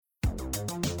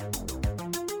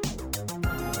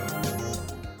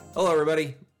Hello,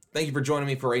 everybody. Thank you for joining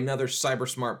me for another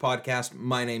CyberSmart podcast.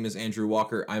 My name is Andrew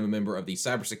Walker. I'm a member of the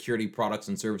Cybersecurity Products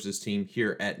and Services team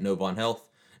here at Novant Health.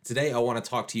 Today, I want to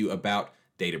talk to you about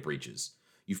data breaches.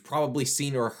 You've probably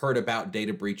seen or heard about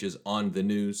data breaches on the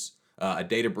news. A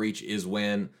data breach is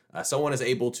when someone is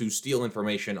able to steal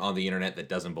information on the internet that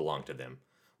doesn't belong to them.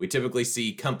 We typically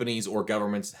see companies or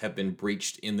governments have been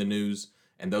breached in the news,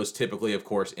 and those typically, of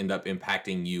course, end up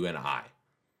impacting you and I.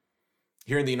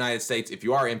 Here in the United States, if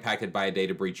you are impacted by a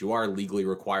data breach, you are legally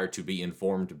required to be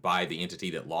informed by the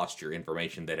entity that lost your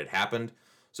information that had happened.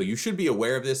 So you should be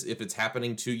aware of this if it's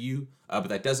happening to you, but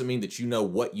that doesn't mean that you know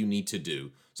what you need to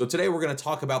do. So today we're going to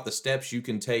talk about the steps you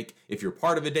can take if you're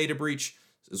part of a data breach,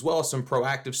 as well as some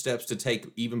proactive steps to take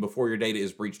even before your data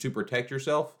is breached to protect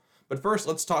yourself. But first,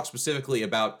 let's talk specifically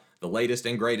about the latest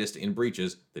and greatest in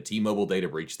breaches, the T-Mobile data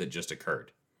breach that just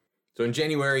occurred. So in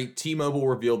January, T-Mobile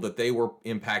revealed that they were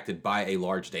impacted by a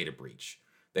large data breach.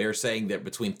 They are saying that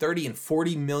between 30 and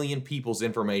 40 million people's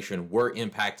information were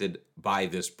impacted by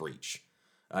this breach.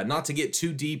 Not to get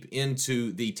too deep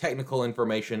into the technical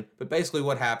information, but basically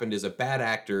what happened is a bad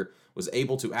actor was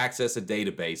able to access a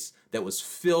database that was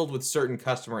filled with certain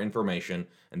customer information,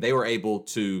 and they were able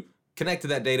to connect to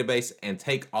that database and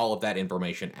take all of that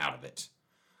information out of it.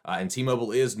 And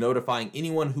T-Mobile is notifying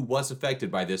anyone who was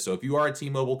affected by this. So if you are a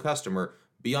T-Mobile customer,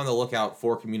 be on the lookout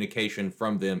for communication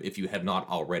from them if you have not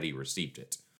already received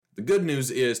it. The good news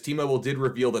is T-Mobile did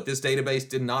reveal that this database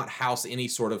did not house any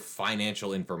sort of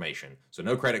financial information. So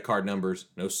no credit card numbers,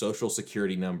 no social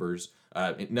security numbers,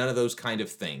 none of those kind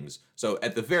of things. So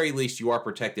at the very least, you are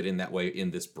protected in that way in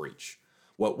this breach.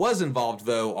 What was involved,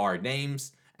 though, are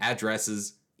names,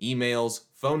 addresses, emails,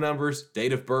 phone numbers,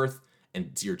 date of birth,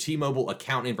 and your T-Mobile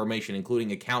account information,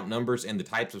 including account numbers and the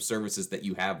types of services that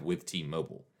you have with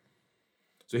T-Mobile.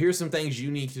 So here's some things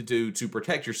you need to do to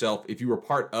protect yourself if you were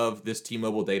part of this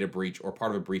T-Mobile data breach or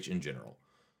part of a breach in general.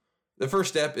 The first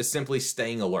step is simply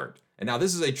staying alert. And now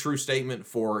this is a true statement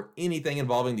for anything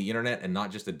involving the internet and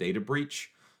not just a data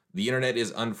breach. The internet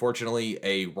is unfortunately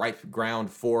a ripe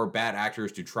ground for bad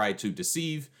actors to try to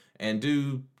deceive and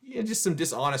do just some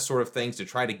dishonest sort of things to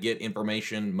try to get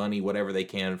information, money, whatever they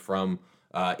can from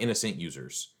innocent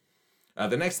users.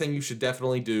 The next thing you should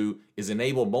definitely do is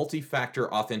enable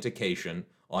multi-factor authentication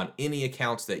on any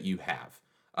accounts that you have.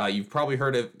 You've probably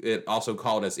heard of it also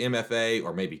called as MFA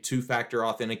or maybe two-factor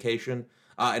authentication.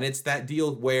 And it's that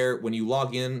deal where when you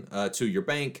log in to your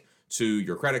bank, to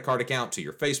your credit card account, to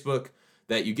your Facebook,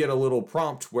 that you get a little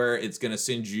prompt where it's going to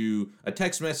send you a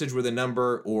text message with a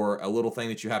number or a little thing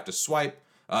that you have to swipe.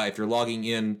 If you're logging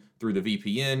in through the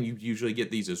VPN, you usually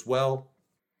get these as well.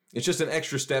 It's just an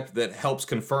extra step that helps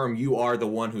confirm you are the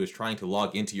one who is trying to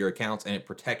log into your accounts, and it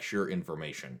protects your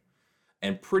information.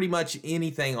 And pretty much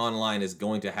anything online is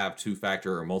going to have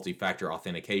two-factor or multi-factor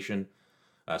authentication,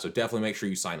 so definitely make sure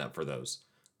you sign up for those.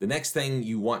 The next thing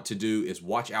you want to do is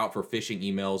watch out for phishing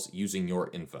emails using your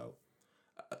info.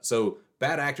 So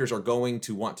bad actors are going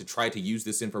to want to try to use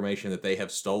this information that they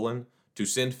have stolen to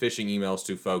send phishing emails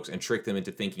to folks and trick them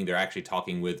into thinking they're actually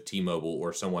talking with T-Mobile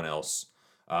or someone else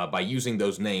by using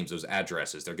those names, those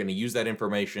addresses. They're going to use that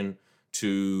information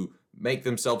to make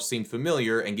themselves seem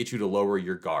familiar and get you to lower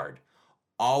your guard.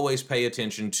 Always pay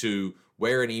attention to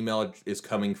where an email is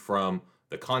coming from,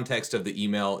 the context of the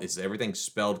email, is everything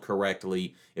spelled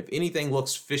correctly. If anything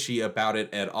looks fishy about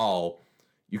it at all,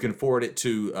 you can forward it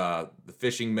to the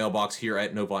phishing mailbox here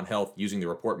at Novant Health using the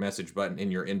report message button in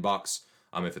your inbox.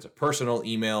 If it's a personal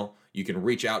email, you can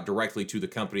reach out directly to the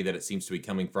company that it seems to be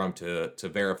coming from to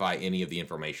verify any of the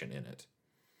information in it.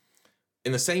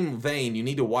 In the same vein, you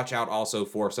need to watch out also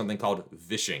for something called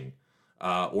vishing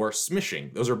or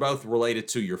smishing. Those are both related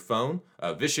to your phone.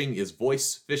 Vishing is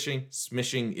voice phishing.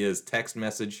 Smishing is text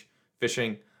message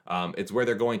phishing. It's where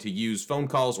they're going to use phone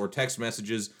calls or text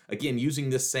messages, again, using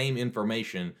the same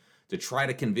information to try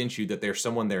to convince you that they're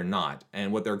someone they're not.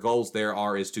 And what their goals there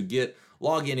are is to get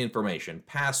login information,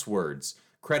 passwords,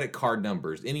 credit card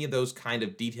numbers, any of those kind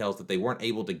of details that they weren't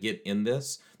able to get in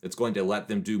this that's going to let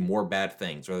them do more bad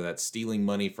things, whether that's stealing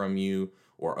money from you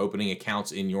or opening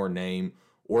accounts in your name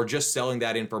or just selling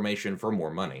that information for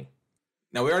more money.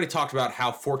 Now, we already talked about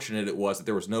how fortunate it was that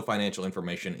there was no financial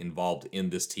information involved in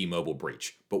this T-Mobile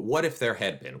breach. But what if there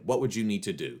had been? What would you need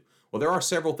to do? Well, there are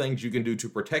several things you can do to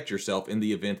protect yourself in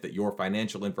the event that your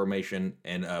financial information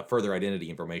and further identity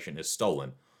information is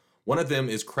stolen. One of them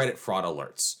is credit fraud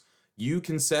alerts. You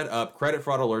can set up credit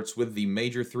fraud alerts with the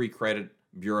major 3 credit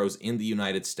bureaus in the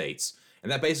United States,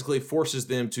 and that basically forces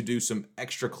them to do some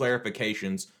extra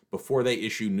clarifications before they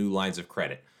issue new lines of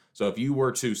credit. So if you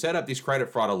were to set up these credit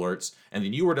fraud alerts and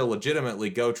then you were to legitimately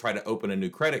go try to open a new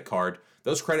credit card,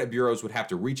 those credit bureaus would have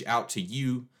to reach out to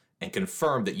you and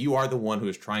confirm that you are the one who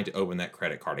is trying to open that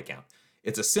credit card account.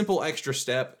 It's a simple extra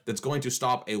step that's going to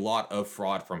stop a lot of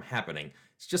fraud from happening.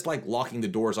 It's just like locking the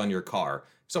doors on your car.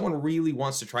 If someone really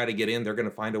wants to try to get in, they're going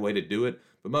to find a way to do it,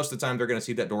 but most of the time they're going to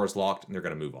see that door is locked and they're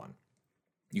going to move on.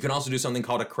 You can also do something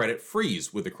called a credit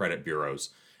freeze with the credit bureaus,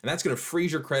 and that's going to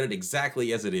freeze your credit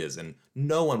exactly as it is, and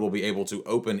no one will be able to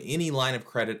open any line of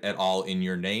credit at all in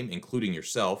your name, including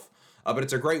yourself. But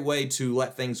it's a great way to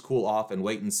let things cool off and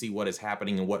wait and see what is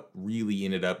happening and what really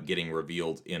ended up getting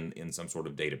revealed in some sort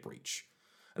of data breach.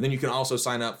 And then you can also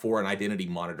sign up for an identity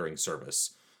monitoring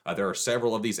service. There are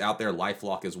several of these out there.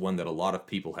 LifeLock is one that a lot of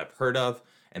people have heard of,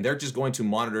 and they're just going to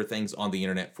monitor things on the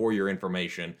internet for your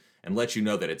information and let you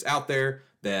know that it's out there,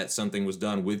 that something was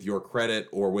done with your credit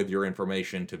or with your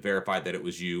information to verify that it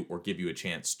was you or give you a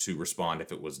chance to respond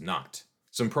if it was not.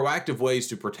 Some proactive ways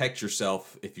to protect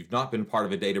yourself if you've not been part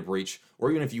of a data breach, or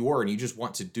even if you were and you just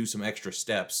want to do some extra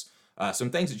steps.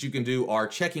 Some things that you can do are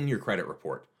checking your credit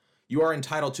report. You are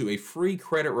entitled to a free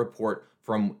credit report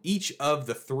from each of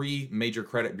the 3 major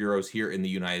credit bureaus here in the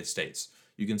United States.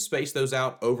 You can space those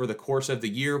out over the course of the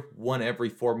year, one every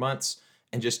 4 months,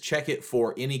 and just check it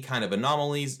for any kind of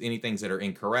anomalies, any things that are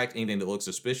incorrect, anything that looks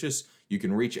suspicious. You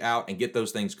can reach out and get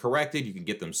those things corrected. You can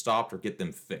get them stopped or get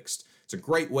them fixed. It's a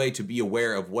great way to be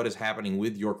aware of what is happening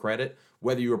with your credit,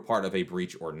 whether you are part of a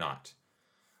breach or not.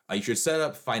 You should set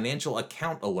up financial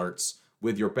account alerts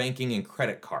with your banking and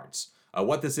credit cards.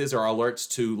 What this is are alerts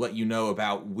to let you know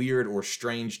about weird or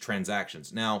strange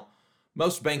transactions. Now,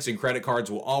 most banks and credit cards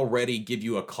will already give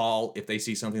you a call if they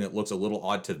see something that looks a little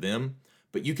odd to them,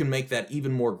 but you can make that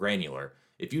even more granular.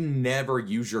 If you never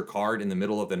use your card in the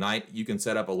middle of the night, you can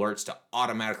set up alerts to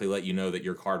automatically let you know that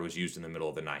your card was used in the middle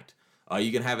of the night.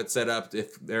 You can have it set up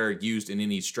if they're used in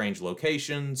any strange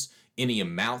locations, any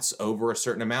amounts over a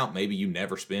certain amount. Maybe you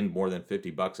never spend more than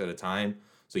 $50 at a time,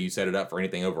 so you set it up for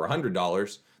anything over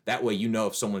 $100. That way you know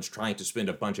if someone's trying to spend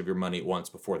a bunch of your money at once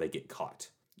before they get caught.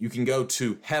 You can go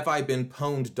to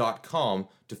haveibeenpwned.com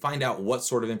to find out what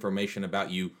sort of information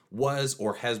about you was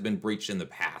or has been breached in the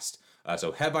past.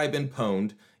 So Have I Been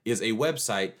Pwned is a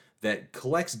website that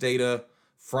collects data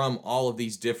from all of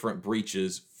these different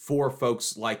breaches for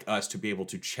folks like us to be able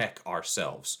to check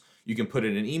ourselves. You can put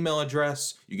in an email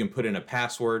address, you can put in a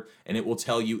password, and it will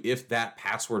tell you if that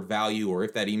password value or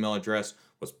if that email address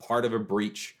was part of a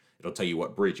breach. It'll tell you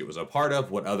what breach it was a part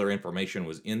of, what other information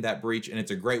was in that breach, and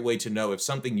it's a great way to know if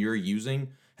something you're using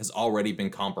has already been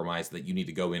compromised that you need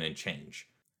to go in and change.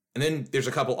 And then there's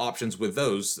a couple options with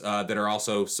those that are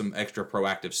also some extra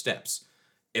proactive steps.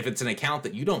 If it's an account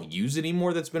that you don't use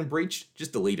anymore that's been breached,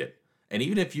 just delete it. And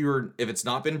even if it's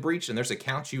not been breached and there's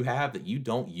accounts you have that you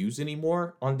don't use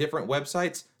anymore on different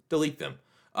websites, delete them.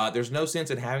 There's no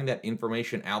sense in having that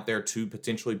information out there to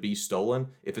potentially be stolen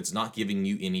if it's not giving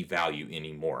you any value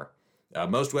anymore.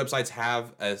 Most websites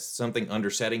have something under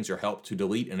settings or help to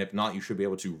delete, and if not, you should be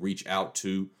able to reach out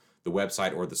to the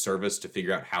website or the service to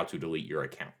figure out how to delete your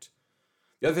account.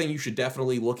 The other thing you should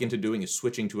definitely look into doing is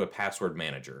switching to a password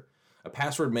manager. A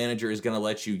password manager is going to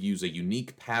let you use a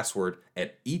unique password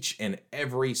at each and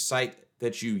every site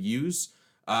that you use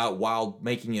while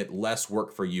making it less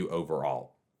work for you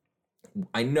overall.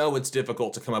 I know it's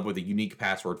difficult to come up with a unique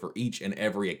password for each and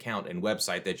every account and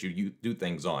website that you do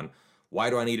things on.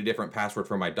 Why do I need a different password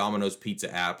for my Domino's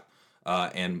Pizza app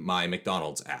and my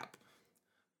McDonald's app?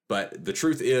 But the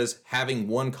truth is, having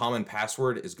one common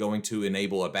password is going to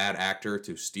enable a bad actor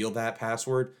to steal that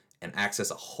password and access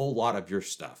a whole lot of your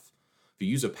stuff. If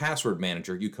you use a password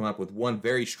manager, you come up with one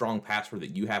very strong password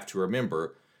that you have to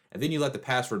remember, and then you let the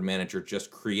password manager just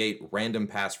create random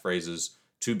passphrases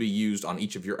to be used on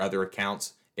each of your other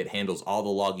accounts. It handles all the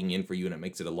logging in for you, and it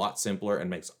makes it a lot simpler and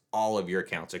makes all of your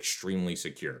accounts extremely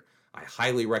secure. I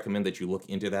highly recommend that you look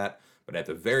into that, but at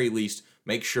the very least,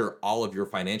 make sure all of your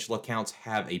financial accounts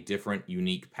have a different,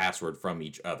 unique password from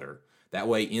each other. That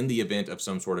way, in the event of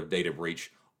some sort of data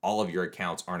breach, all of your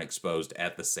accounts aren't exposed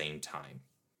at the same time.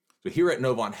 So here at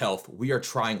Novant Health, we are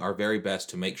trying our very best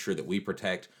to make sure that we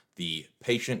protect the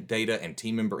patient data and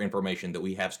team member information that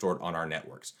we have stored on our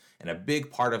networks. And a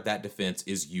big part of that defense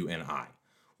is you and I.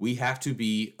 We have to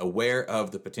be aware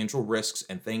of the potential risks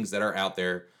and things that are out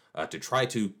there to try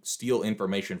to steal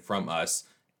information from us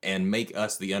and make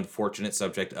us the unfortunate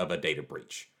subject of a data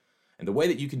breach. And the way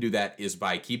that you can do that is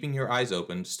by keeping your eyes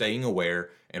open, staying aware,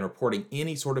 and reporting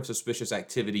any sort of suspicious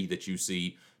activity that you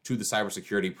see to the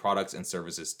cybersecurity products and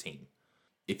services team.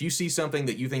 If you see something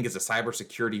that you think is a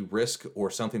cybersecurity risk or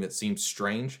something that seems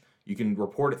strange, you can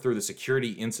report it through the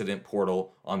Security Incident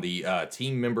Portal on the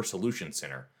Team Member Solution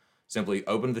Center. Simply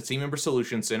open the Team Member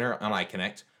Solution Center on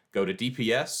iConnect, go to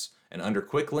DPS, and under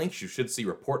Quick Links, you should see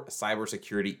Report a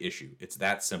Cybersecurity Issue. It's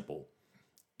that simple.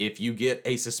 If you get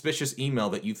a suspicious email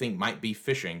that you think might be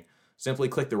phishing, simply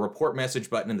click the Report Message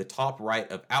button in the top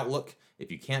right of Outlook. If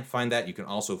you can't find that, you can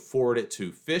also forward it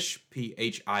to phish,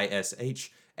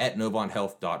 P-H-I-S-H, at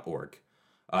novonhealth.org.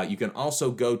 You can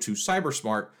also go to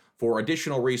CyberSmart for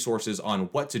additional resources on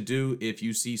what to do if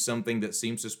you see something that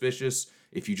seems suspicious,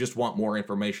 if you just want more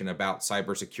information about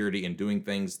cybersecurity and doing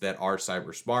things that are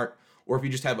cyber smart, or if you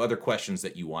just have other questions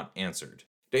that you want answered.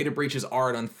 Data breaches are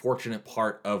an unfortunate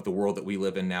part of the world that we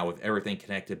live in now, with everything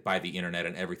connected by the internet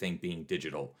and everything being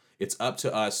digital. It's up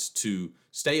to us to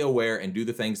stay aware and do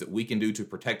the things that we can do to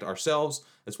protect ourselves,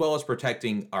 as well as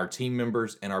protecting our team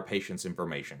members and our patients'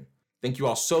 information. Thank you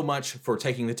all so much for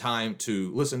taking the time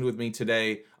to listen with me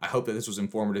today. I hope that this was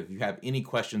informative. If you have any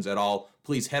questions at all,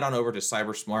 please head on over to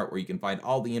CyberSmart, where you can find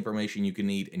all the information you can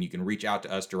need, and you can reach out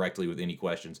to us directly with any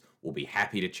questions. We'll be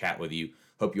happy to chat with you.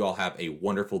 Hope you all have a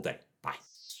wonderful day. Bye.